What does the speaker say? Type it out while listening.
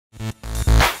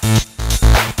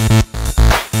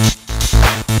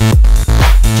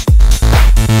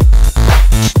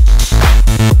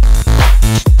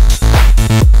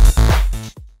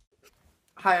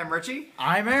Archie.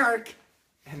 I'm Eric.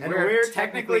 And we're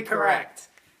technically correct.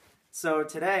 So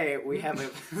today we have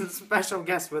a special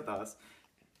guest with us,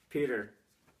 Peter.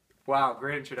 Wow,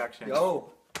 great introduction. Yo.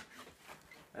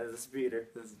 This is Peter.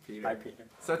 This is Peter. Hi, Peter.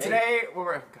 So today, what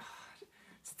we're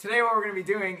going to be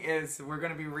doing is we're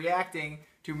going to be reacting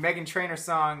to Meghan Trainor's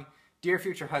song, Dear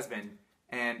Future Husband.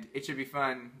 And it should be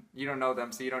fun. You don't know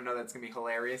them, so you don't know that's going to be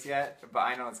hilarious yet. But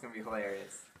I know it's going to be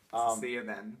hilarious. So see you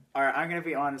then. Alright, I'm going to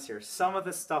be honest here. Some of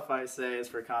the stuff I say is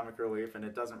for comic relief, and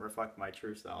it doesn't reflect my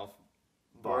true self.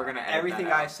 But we're going to everything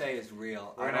I say is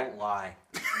real. I don't lie.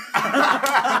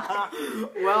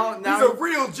 Well, now... He's a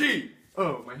real G!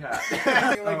 Oh, my hat.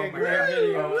 Like a great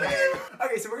video.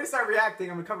 Okay, so we're going to start reacting.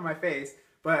 I'm going to cover my face.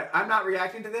 But I'm not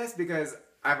reacting to this because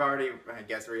I've already, I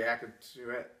guess, reacted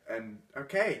to it. And,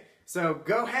 okay. So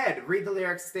go ahead. Read the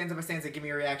lyrics stanza by stanza. Give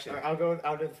me a reaction. I'll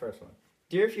do the first one.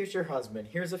 Dear future husband,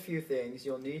 here's a few things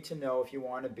you'll need to know if you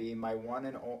want to be my one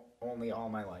and only all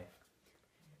my life.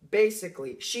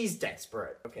 Basically, she's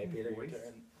desperate. Okay, Peter, your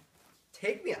turn.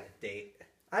 Take me on a date.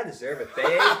 I deserve it,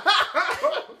 babe.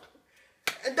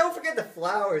 And don't forget the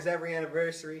flowers every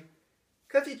anniversary.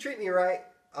 Because if you treat me right,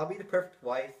 I'll be the perfect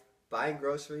wife. Buying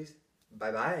groceries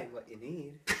by buying what you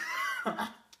need.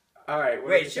 Alright,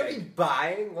 wait, should we be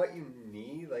buying what you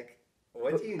need? Like,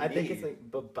 what do you need? I think it's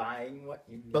like buying what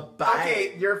you need.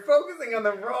 Okay, you're focusing on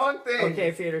the wrong thing.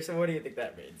 Okay, Peter, so what do you think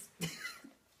that means?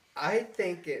 I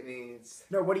think it means...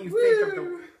 No, what do you think of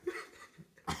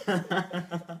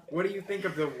the... What do you think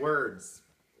of the words?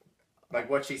 Like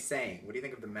what she's saying. What do you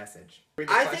think of the message?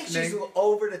 I think she's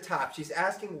over the top. She's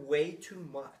asking way too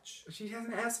much. She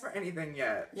hasn't asked for anything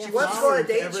yet. Yeah, she wants to go on a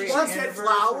date. She wants to get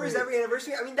flowers every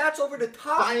anniversary. I mean, that's over the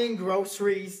top. Buying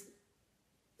groceries.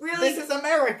 Really? This is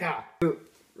America.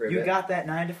 Ribbit. You got that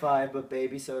 9 to 5, but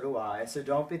baby, so do I. So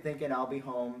don't be thinking I'll be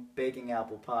home baking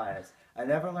apple pies. I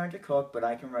never learned to cook, but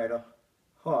I can write a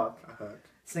hook.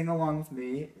 Sing along with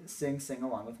me. Sing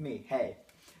along with me. Hey.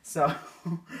 So...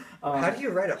 how do you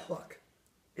write a hook?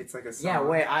 It's like a song. Yeah,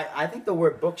 wait, I think the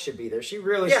word book should be there. She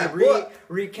really should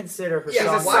reconsider her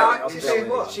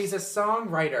songwriting. She's a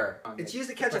songwriter. It's used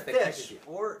to catch a fish.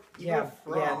 Or even a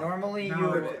frog. Yeah, normally you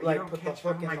would like put the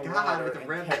hook in the water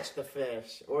and catch the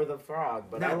fish. Or the frog,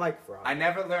 but I like frog. I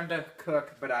never learned to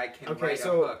cook, but I can write a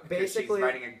hook because she's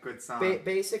writing a good song.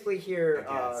 Basically here,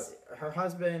 her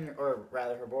husband, or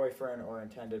rather her boyfriend or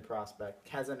intended prospect,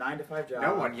 has a 9 to 5 job.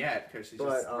 No one yet, because she's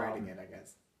just writing it, I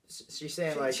guess. She's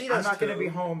saying, like, I'm not going to be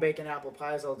home baking apple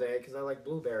pies all day because I like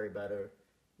blueberry better.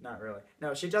 Not really.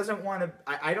 No, she doesn't want to...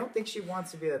 I don't think she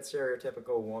wants to be that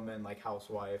stereotypical woman, like,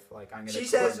 housewife. Like, I'm going to... She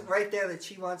says right there that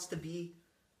she wants to be...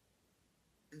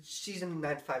 She's in a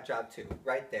 9 to 5 job, too.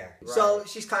 Right there. Right. So,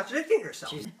 she's contradicting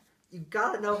herself. You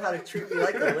got to know how to treat me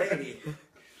like a lady.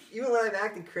 Even when I'm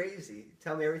acting crazy.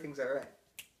 Tell me everything's all right.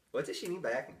 What does she mean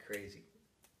by acting crazy?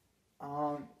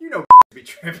 You know be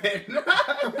tripping.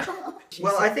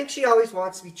 Well, I think she always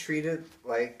wants to be treated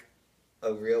like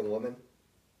a real woman.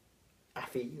 I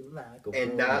feel like a woman.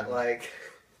 And not like,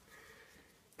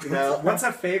 you know. What's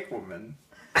a fake woman?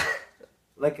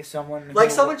 Like someone...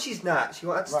 Like someone she's not. She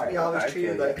wants to be always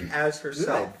treated like as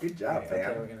herself. Good job,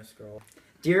 fam. Okay, we're going to scroll.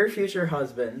 Dear future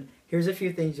husband, here's a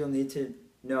few things you'll need to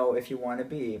know if you want to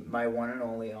be my one and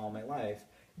only all my life.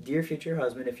 Dear future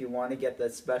husband, if you want to get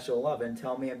that special love, and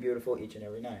tell me I'm beautiful each and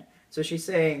every night. So she's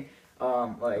saying,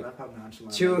 like,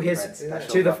 to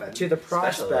the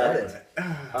prospect,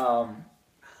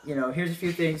 you know, here's a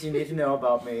few things you need to know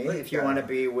about me if you want to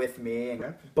be with me.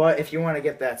 But if you want to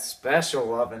get that special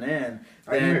loving in,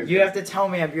 then you have to tell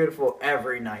me I'm beautiful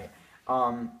every night.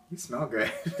 You smell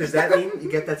great. Does that mean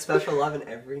you get that special loving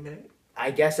every night?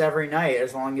 I guess every night,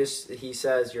 as long as he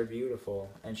says you're beautiful,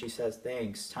 and she says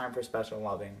thanks. Time for special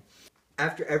loving.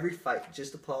 After every fight,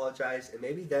 just apologize, and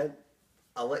maybe then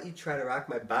I'll let you try to rock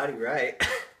my body right.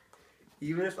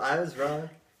 Even if I was wrong.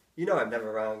 You know I'm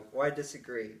never wrong. Why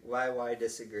disagree? Why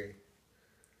disagree?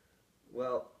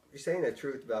 Well, you're saying the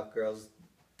truth about girls.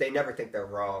 They never think they're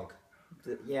wrong.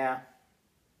 Yeah.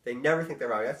 They never think they're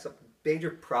wrong. That's a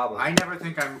major problem. I never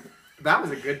think I'm... That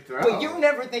was a good throw. But you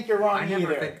never think you're wrong either. I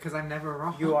never think, because I'm never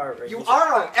wrong. You are. You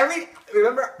are wrong.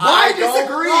 Remember, I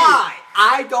disagree.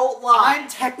 I don't lie. I'm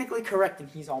technically correct, and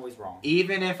he's always wrong.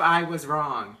 Even if I was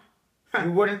wrong.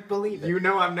 You wouldn't believe it. You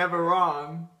know I'm never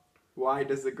wrong. Why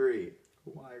disagree?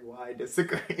 Why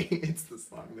disagree? It's the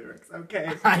song lyrics.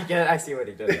 Okay. I see what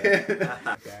he did there.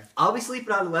 Okay. I'll be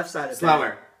sleeping on the left side of the bed.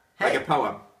 Slower. Like a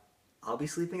poem. I'll be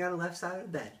sleeping on the left side of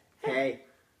the bed. Hey.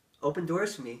 Open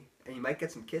doors for me, and you might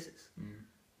get some kisses.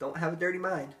 Don't have a dirty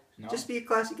mind. No. Just be a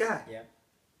classy guy. Yeah.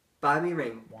 Buy me a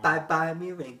ring. Buy me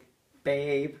a ring.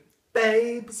 Babe.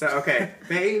 babe. So, okay.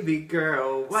 Baby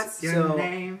girl, what's your So-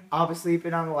 name? I'll be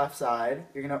sleeping on the left side.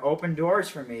 You're gonna open doors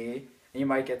for me, and you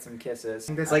might get some kisses.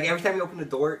 It's like every time you open the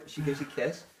door, she gives you a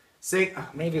kiss. Sing.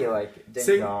 Maybe like ding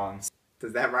Sing- dong.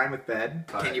 Does that rhyme with bed?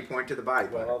 Alright. Can you point to the body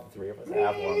part? Well, the three of us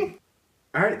have one.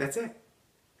 Alright, that's it.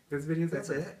 This video's That's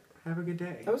over. it. Have a good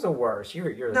day. That was the worst.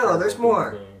 You're the No, terrible there's human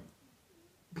more.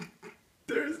 being.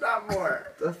 There's not more.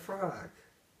 The frog.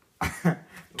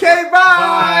 Okay, bye!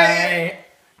 Bye.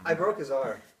 I broke his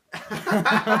arm.